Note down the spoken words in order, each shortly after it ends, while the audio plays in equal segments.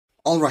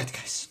Alright,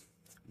 guys,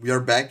 we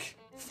are back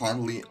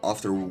finally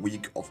after a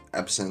week of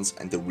absence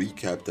and the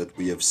recap that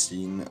we have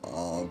seen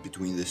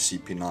between the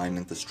CP9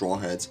 and the Straw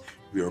Hats.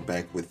 We are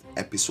back with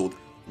episode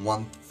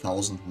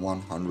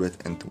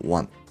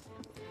 1101.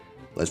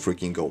 Let's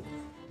freaking go.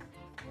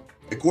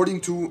 According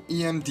to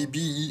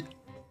EMDB,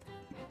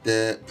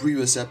 the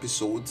previous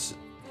episode,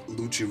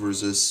 Lucci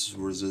versus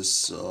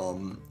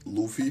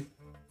Luffy,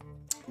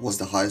 was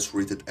the highest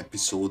rated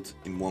episode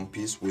in One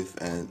Piece with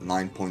a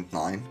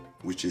 9.9,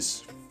 which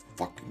is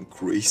fucking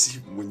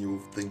crazy when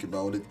you think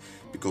about it,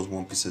 because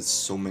One Piece has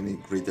so many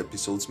great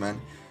episodes, man.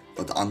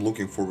 But I'm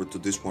looking forward to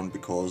this one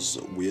because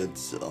we had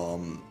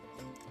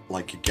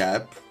like a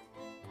gap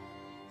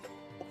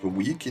of a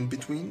week in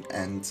between,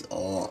 and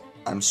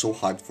I'm so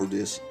hyped for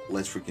this.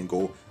 Let's freaking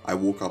go. I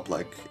woke up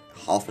like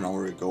half an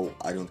hour ago.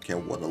 I don't care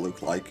what I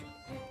look like.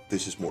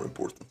 This is more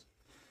important.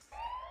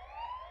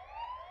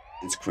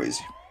 It's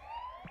crazy.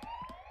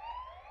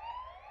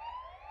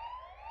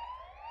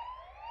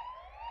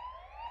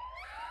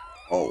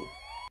 Oh,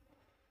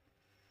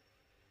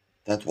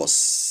 that was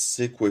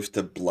sick with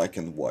the black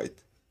and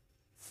white.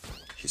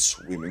 He's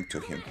swimming to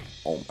him.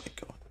 Oh my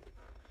god.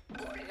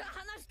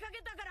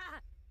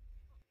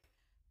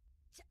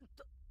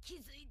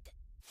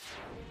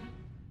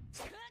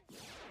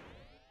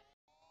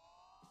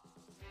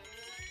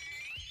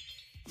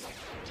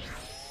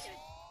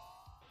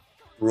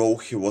 Bro,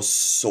 he was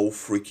so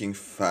freaking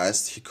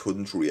fast, he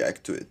couldn't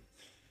react to it.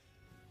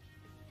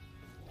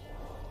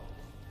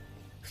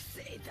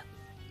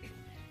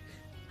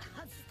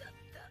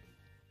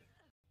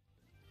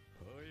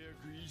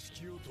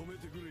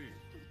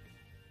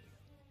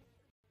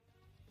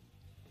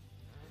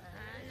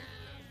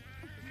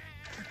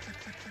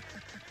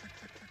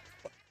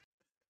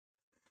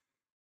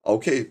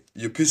 Okay,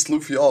 you pissed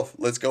Luffy off,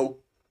 let's go.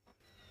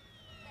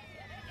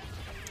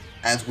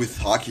 And with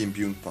Haki and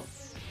Byunpa.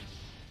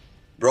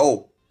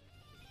 Bro,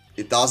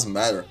 it doesn't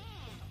matter.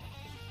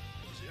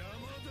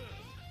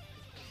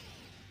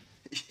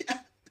 Yeah,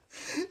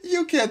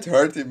 you can't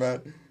hurt him,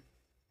 man.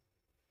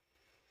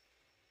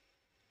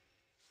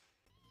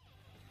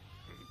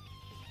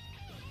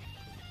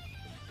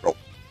 Bro,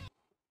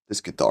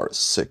 this guitar is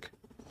sick.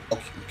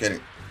 Okay, I'm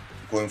getting,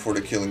 going for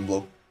the killing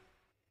blow.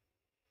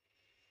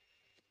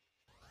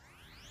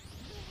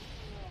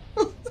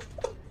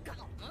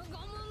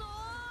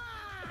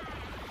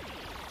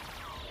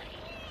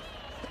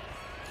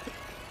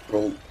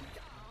 Bro.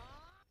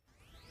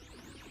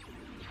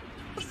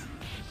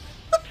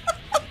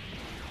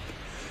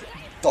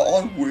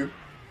 Dawn whip.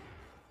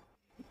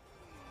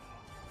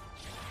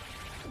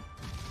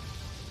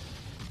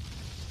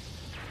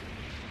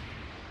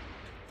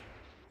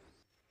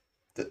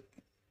 The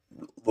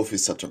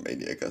Luffy's such a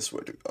maniac, I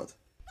swear to God.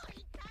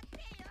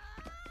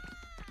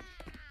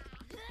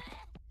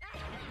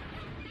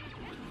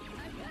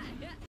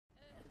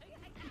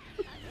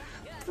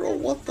 Bro,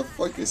 what the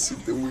fuck is he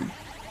doing?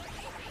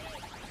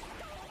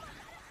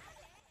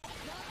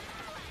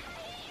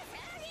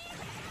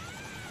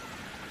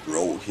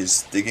 Bro,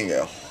 he's digging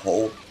a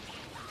hole.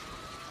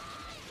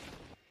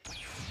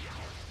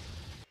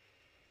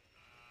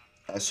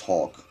 As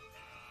Hawk.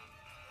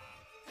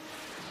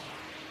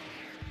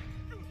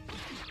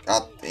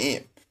 God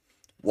damn.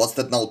 What's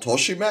that now,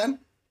 Toshi, man?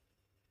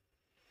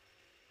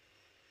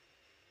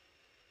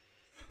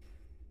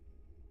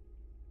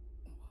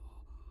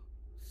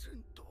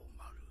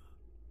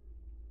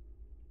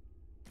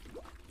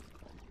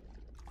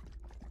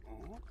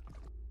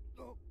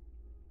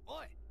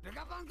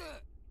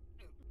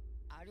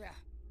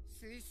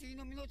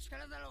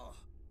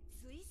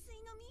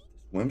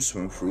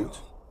 Swim fruit?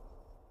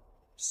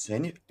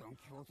 Seni...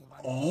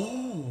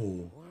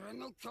 Oh!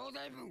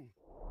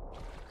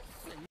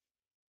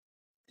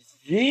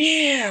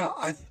 Yeah!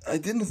 I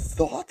didn't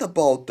thought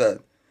about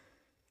that.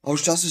 I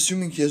was just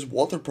assuming he has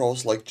water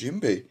powers like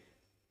Jinbei.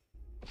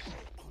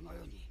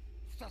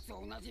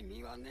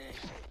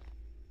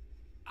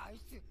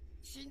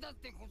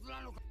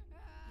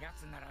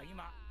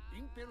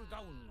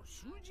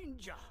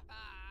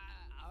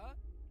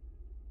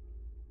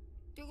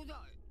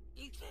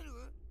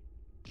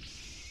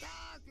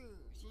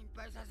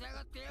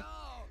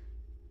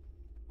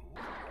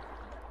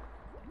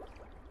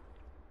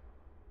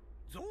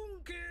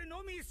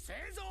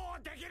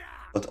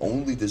 But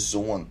only the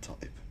Zoan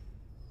type.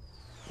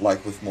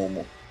 Like with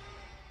Momo.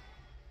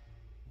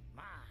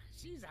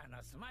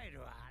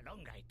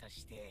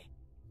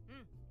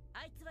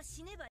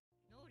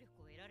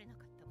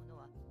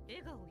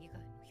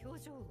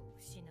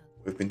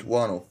 We've been to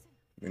Wano,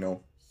 you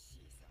know.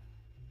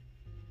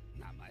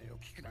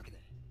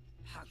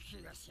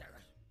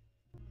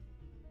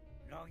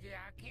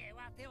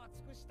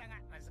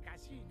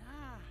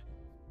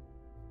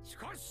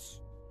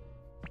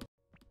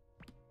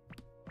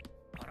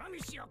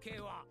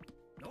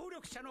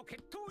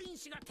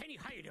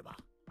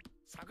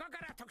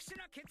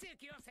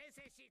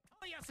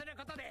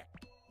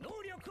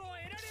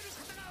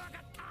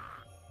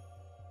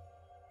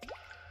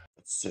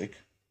 That's sick.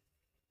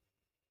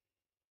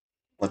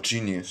 But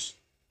genius.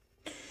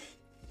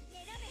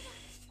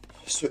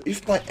 So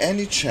if by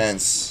any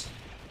chance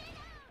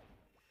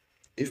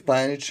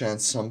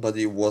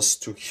somebody was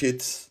to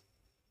hit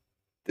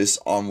this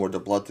arm where the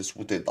blood is,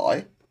 would they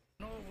die?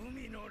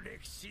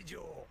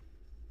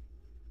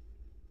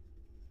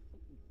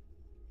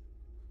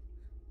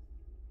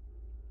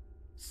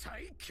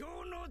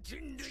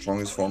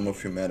 Strongest form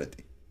of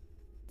humanity.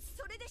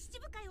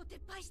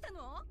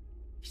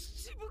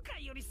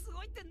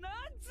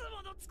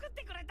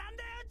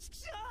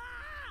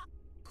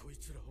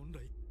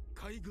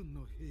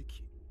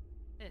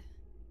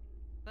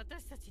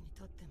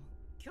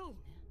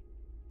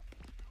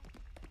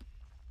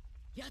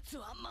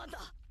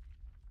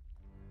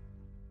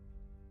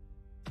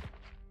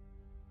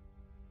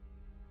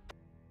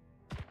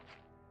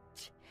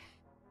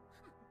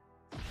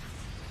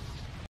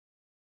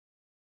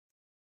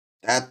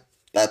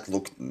 That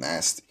looked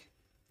nasty.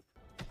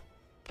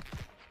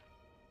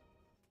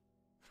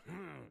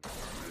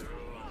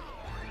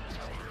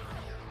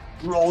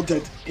 Bro,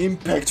 that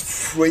impact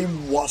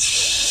frame was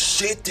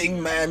shitting,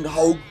 man,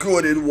 how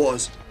good it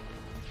was.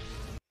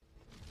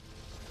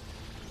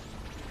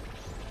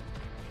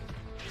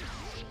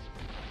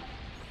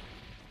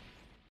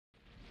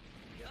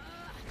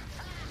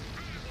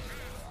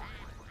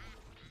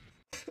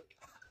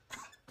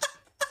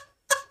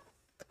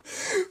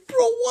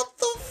 Bro, what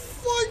the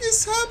fuck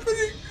is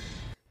happening?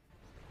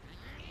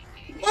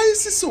 Why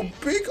is he so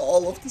big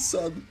all of a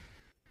sudden?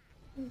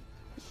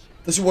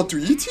 Does he want to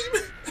eat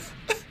him?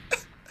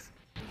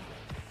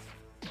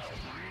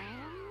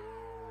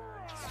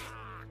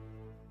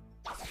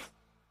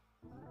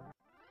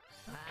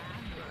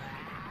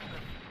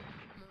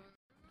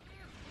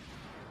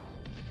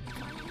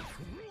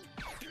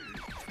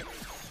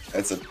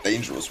 That's a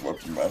dangerous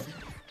weapon, man.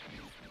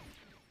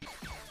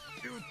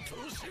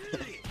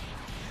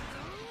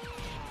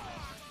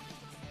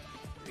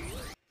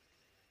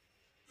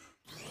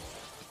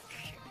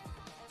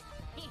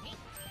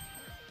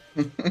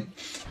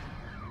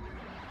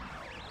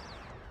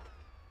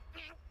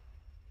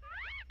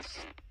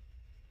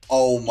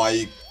 Oh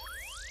my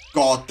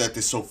god, that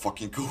is so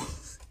fucking cool.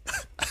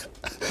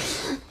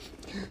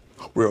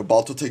 We're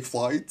about to take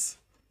flight.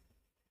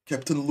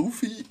 Captain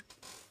Luffy.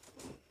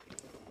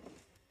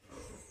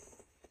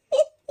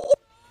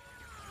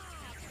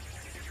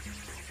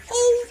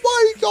 Oh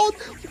my god.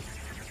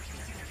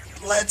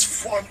 Let's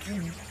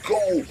fucking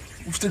go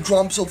with the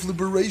drums of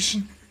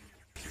liberation.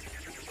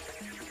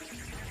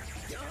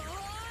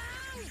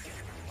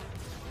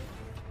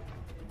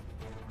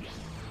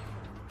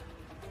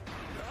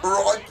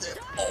 Rocket.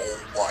 Oh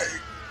my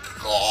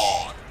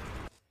god.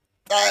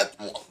 That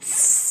was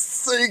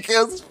sick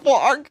as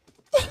fuck.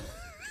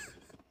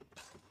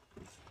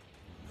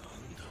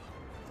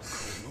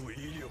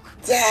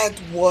 That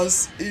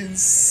was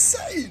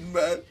insane,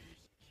 man.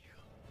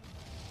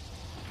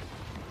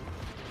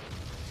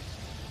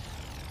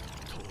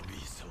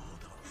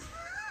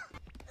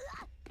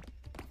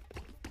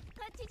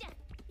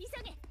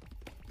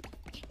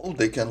 Oh,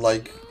 they can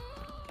like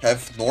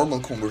have normal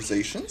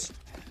conversations?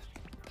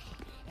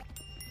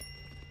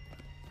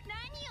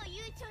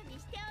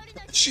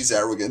 She's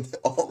arrogant,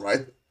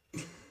 alright.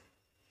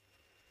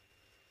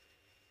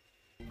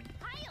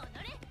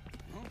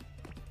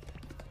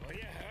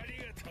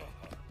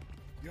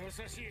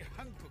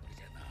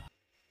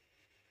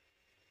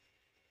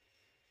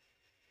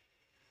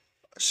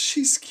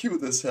 She's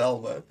cute as hell,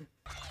 man.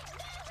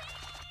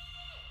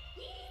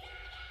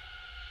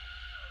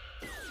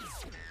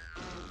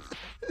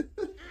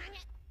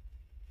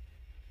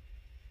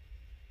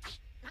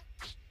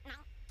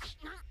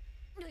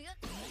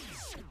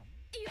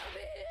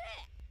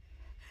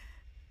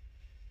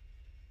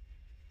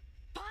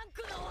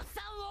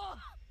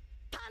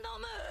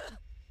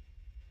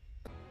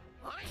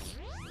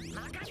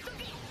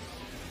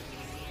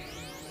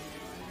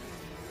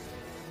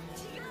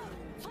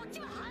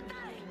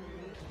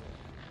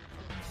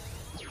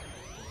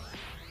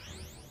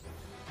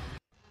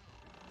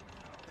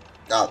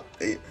 God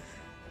damn.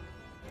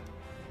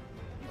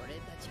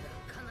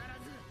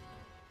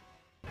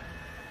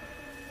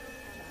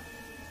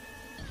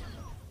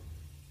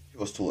 It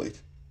was too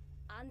late.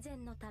 How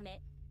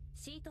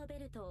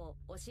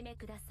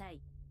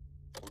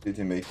did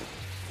he make it?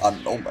 I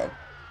don't know, man.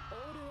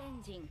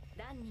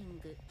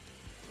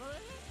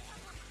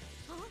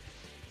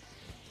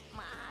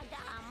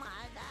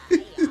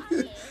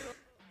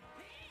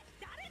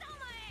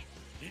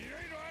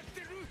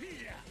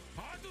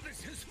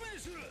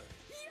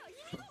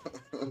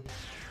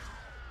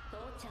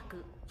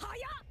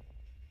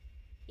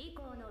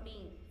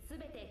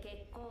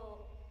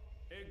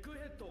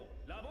 Egghead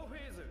ラボフェ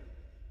ーズ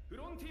フ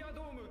ロンティア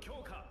ドーム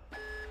強化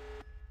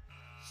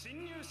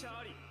侵入者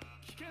あり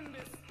危険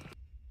です。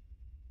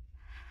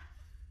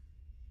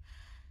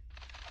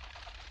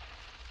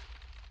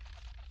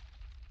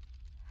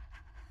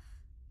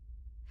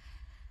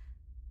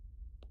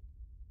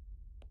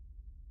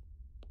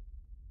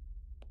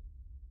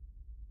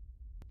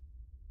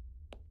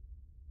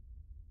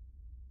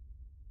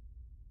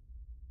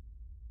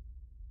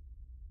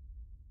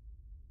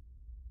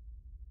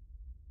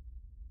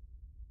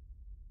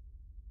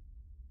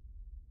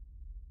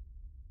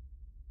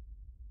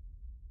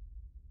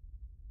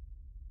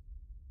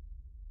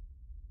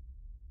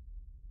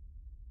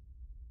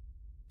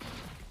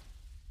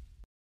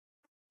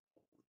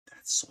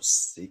That's so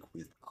sick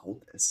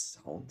without a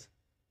sound.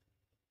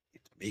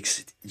 It makes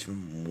it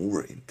even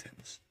more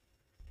intense.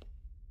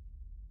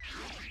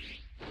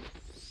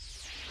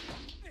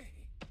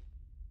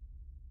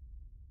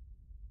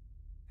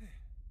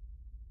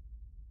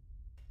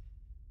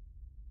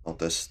 Oh,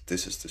 this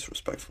is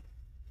disrespectful.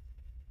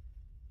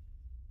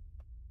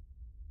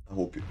 I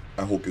hope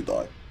you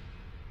die.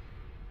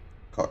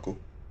 Kaku.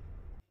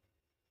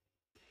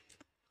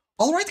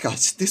 Alright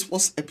guys, this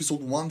was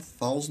episode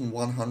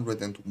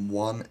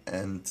 1101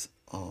 and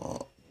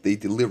they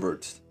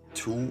delivered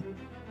two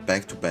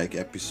back-to-back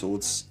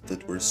episodes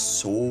that were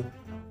so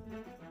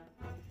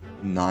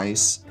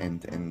nice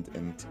and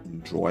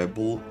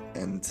enjoyable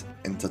and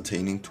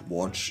entertaining to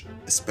watch,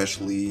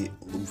 especially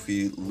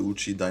Luffy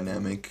Lucci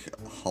dynamic,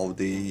 how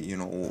they, you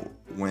know,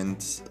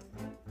 went.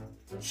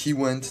 He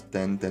went,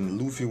 then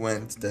Luffy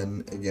went,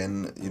 then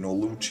again, you know,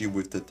 Lucci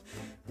with that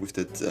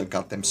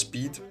goddamn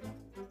speed.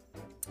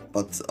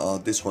 But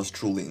this was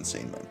truly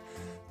insane, man.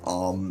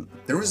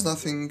 There is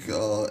nothing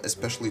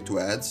especially to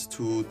add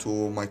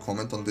to my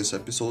comment on this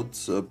episode,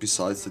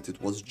 besides that it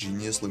was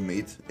geniusly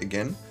made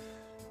again.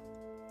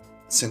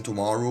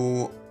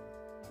 Sentomaru,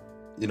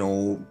 you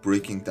know,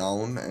 breaking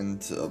down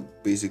and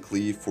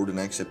basically for the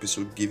next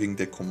episode giving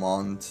the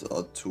command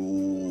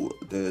to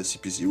the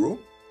CP0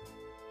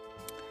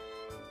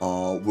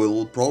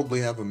 will probably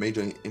have a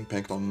major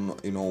impact on,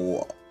 you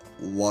know,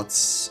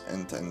 what's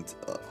and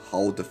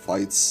how the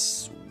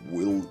fights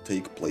will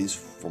take place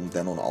from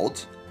then on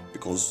out,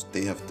 because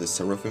they have the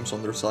Seraphims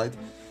on their side.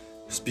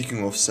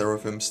 Speaking of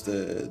Seraphims,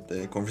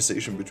 the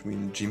conversation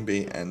between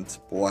Jinbei and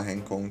Boa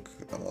Hancock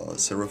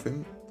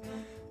Seraphim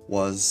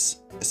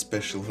was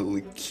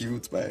especially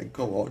cute, man.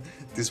 Come on,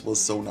 this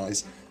was so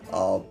nice.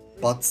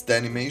 But the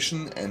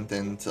animation and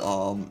then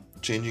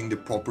changing the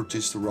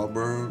properties to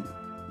rubber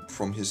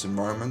from his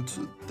environment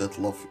that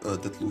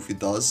Luffy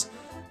does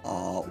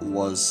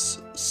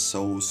was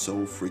so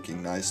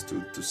freaking nice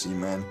to see,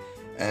 man.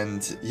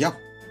 And yeah,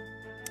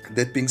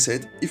 that being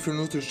said, if you're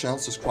new to the channel,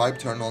 subscribe,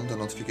 turn on the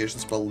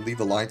notifications bell, leave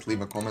a like,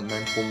 leave a comment,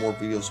 man, for more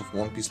videos of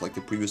One Piece like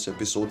the previous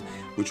episode,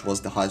 which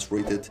was the highest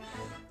rated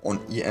on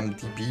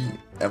IMDb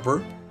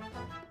ever.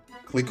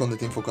 Click on the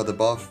info card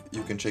above,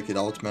 you can check it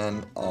out,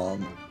 man.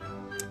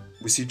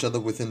 We see each other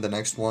within the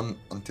next one.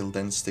 Until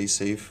then, stay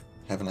safe,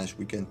 have a nice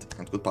weekend,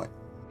 and goodbye.